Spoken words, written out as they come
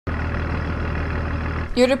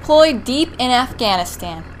You're deployed deep in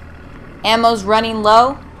Afghanistan. Ammo's running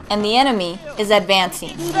low, and the enemy is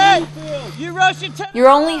advancing. Your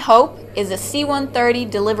only hope is a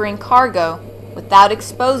C-130 delivering cargo without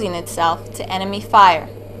exposing itself to enemy fire.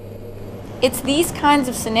 It's these kinds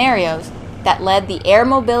of scenarios that led the Air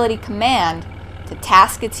Mobility Command to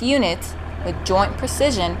task its units with Joint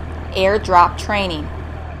Precision airdrop training.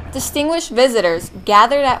 Distinguished visitors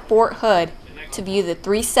gathered at Fort Hood to view the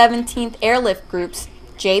 317th Airlift Group's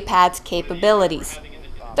JPADS Capabilities.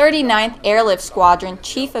 39th Airlift Squadron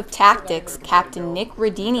Chief of Tactics Captain Nick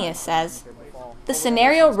Rodenia says, "The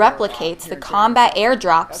scenario replicates the combat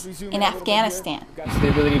airdrops in Afghanistan." It's the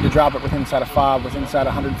ability to drop it within inside a fob, within inside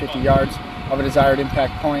 150 yards of a desired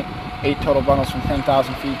impact point, 8 total bundles from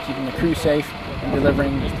 10,000 feet, keeping the crew safe and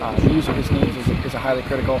delivering the user his needs is a highly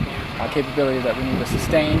critical capability that we need to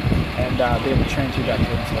sustain and be able to train to that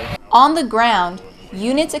cadence. On the ground,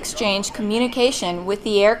 units exchange communication with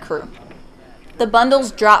the aircrew. The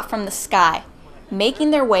bundles drop from the sky, making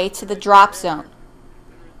their way to the drop zone.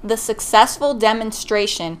 The successful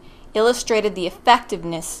demonstration illustrated the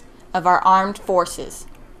effectiveness of our armed forces.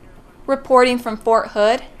 Reporting from Fort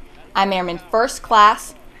Hood, I'm Airman First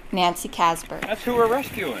Class Nancy Casper. That's who we're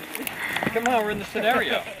rescuing. Come on, we're in the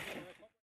scenario.